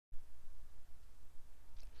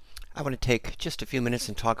I want to take just a few minutes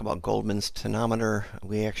and talk about Goldmann's tonometer.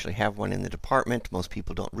 We actually have one in the department. Most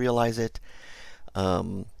people don't realize it.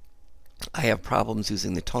 I have problems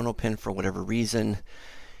using the TonoPen for whatever reason,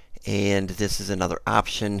 and this is another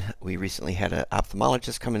option. We recently had an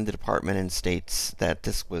ophthalmologist come in the department and states that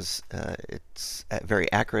this was it's very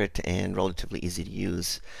accurate and relatively easy to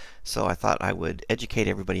use. So I thought I would educate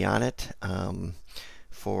everybody on it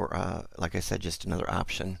for, like I said, just another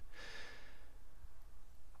option.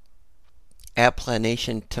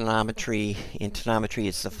 Applanation tonometry. In tonometry,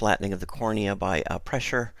 it's the flattening of the cornea by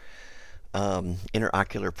pressure.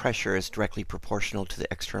 Interocular pressure is directly proportional to the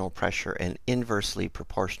external pressure and inversely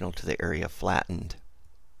proportional to the area flattened.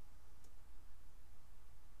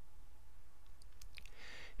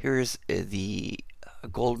 Here's the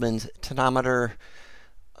Goldmann's tonometer.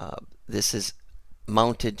 This is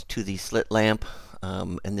mounted to the slit lamp,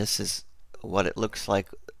 and this is what it looks like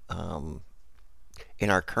in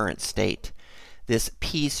our current state. This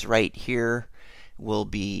piece right here will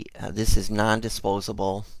be, this is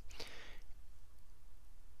non-disposable.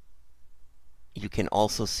 You can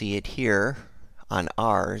also see it here on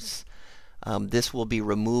ours. This will be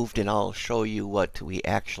removed, and I'll show you what we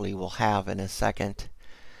actually will have in a second.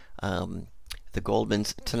 The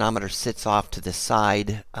Goldmann's tonometer sits off to the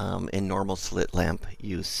side in normal slit lamp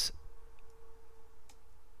use.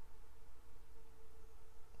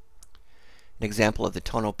 An example of the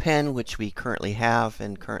TonoPen, which we currently have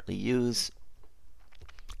and currently use.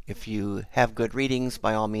 If you have good readings,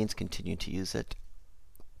 by all means continue to use it.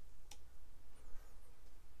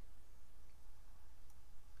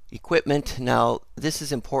 Equipment. Now this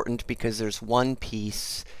is important because there's one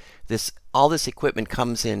piece. All this equipment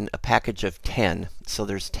comes in a package of 10. So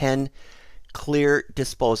there's 10 clear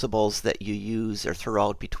disposables that you use or throw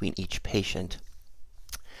out between each patient.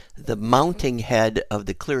 The mounting head of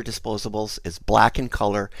the clear disposables is black in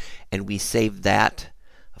color, and we save that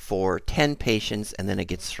for 10 patients, and then it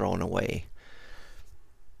gets thrown away.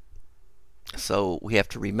 So we have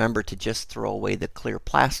to remember to just throw away the clear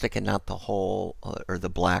plastic and not the whole or the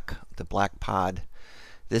black pod.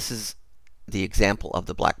 This is the example of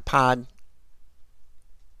the black pod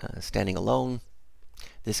standing alone.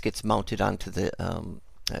 This gets mounted onto the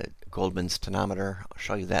Goldmann's tonometer. I'll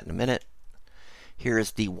show you that in a minute. Here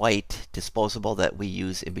is the white disposable that we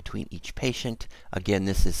use in between each patient. Again,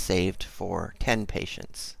 this is saved for 10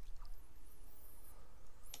 patients.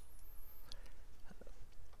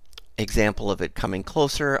 Example of it coming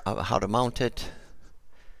closer, of how to mount it.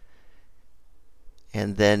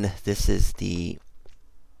 And then this is the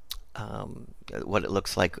what it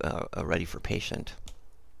looks like ready for patient.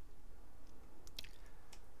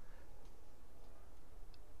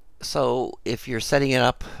 So if you're setting it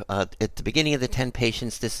up at the beginning of the 10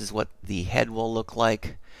 patients, this is what the head will look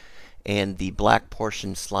like, and the black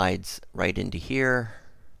portion slides right into here,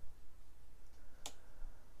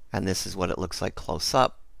 and this is what it looks like close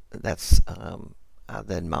up. That's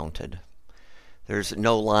then mounted. There's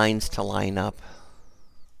no lines to line up,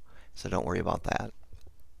 so don't worry about that.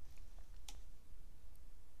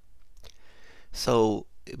 So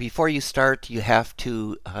before you start, you have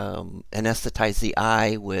to anesthetize the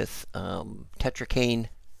eye with tetracaine.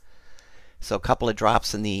 So a couple of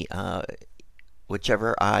drops in the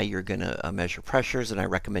whichever eye you're going to measure pressures, and I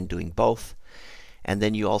recommend doing both. And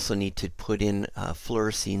then you also need to put in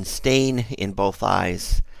fluorescein stain in both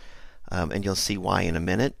eyes, and you'll see why in a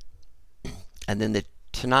minute. And then the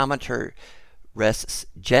tonometer rests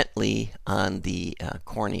gently on the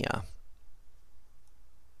cornea.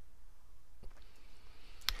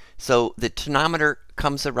 So the tonometer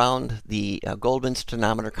comes around, the Goldmann's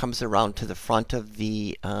tonometer comes around to the front of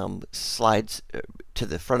the slides, to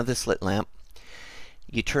the front of the slit lamp.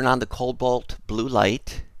 You turn on the cobalt blue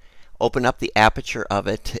light, open up the aperture of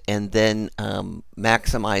it, and then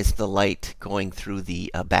maximize the light going through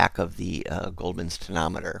the back of the Goldmann's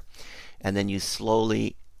tonometer. And then you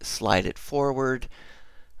slowly slide it forward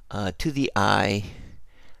to the eye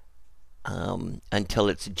until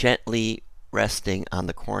it's gently resting on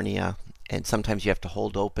the cornea, and sometimes you have to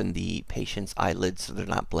hold open the patient's eyelids so they're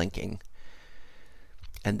not blinking.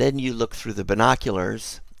 And then you look through the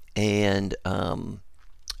binoculars and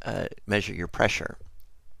measure your pressure.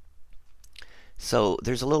 So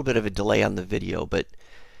there's a little bit of a delay on the video, but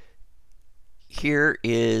here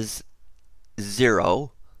is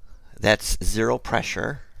 0. That's 0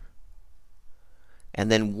 pressure.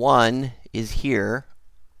 And then 1 is here.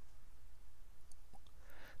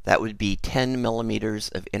 That would be 10 millimeters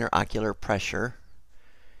of interocular pressure.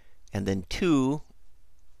 And then 2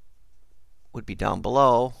 would be down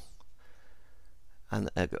below. And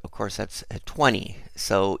of course, that's at 20.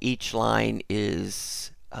 So each line is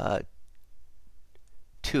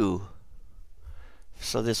 2.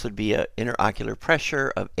 So this would be an interocular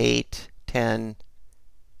pressure of 8, 10,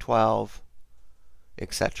 12,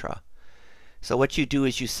 etc. So what you do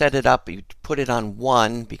is you set it up, you put it on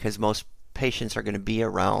 1 because most patients are going to be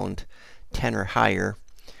around 10 or higher,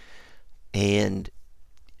 and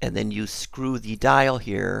then you screw the dial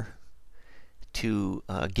here to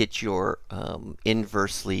get your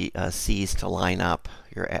inversely C's to line up.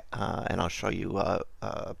 And I'll show you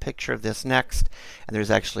a picture of this next. And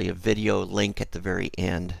there's actually a video link at the very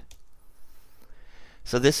end.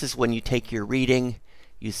 So this is when you take your reading.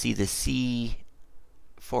 You see the C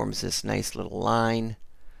forms this nice little line.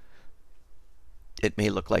 It may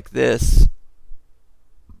look like this.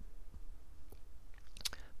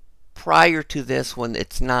 Prior to this, when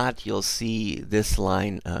it's not, you'll see this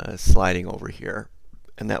line sliding over here,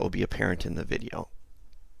 and that will be apparent in the video.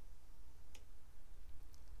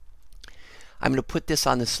 I'm going to put this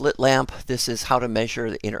on the slit lamp. This is how to measure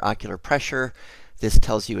the interocular pressure. This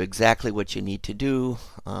tells you exactly what you need to do.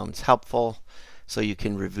 It's helpful, so you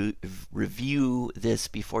can review this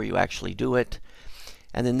before you actually do it.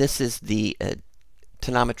 And then this is the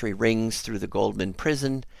tonometry rings through the Goldmann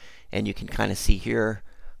prism, and you can kind of see here.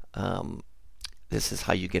 This is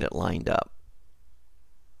how you get it lined up,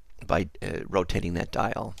 by rotating that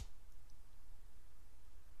dial.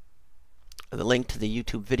 The link to the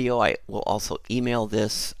YouTube video, I will also email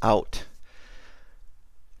this out.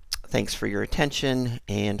 Thanks for your attention,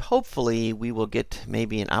 and hopefully we will get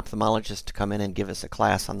maybe an ophthalmologist to come in and give us a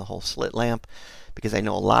class on the whole slit lamp, because I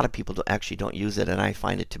know a lot of people actually don't use it, and I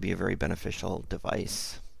find it to be a very beneficial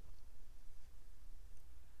device.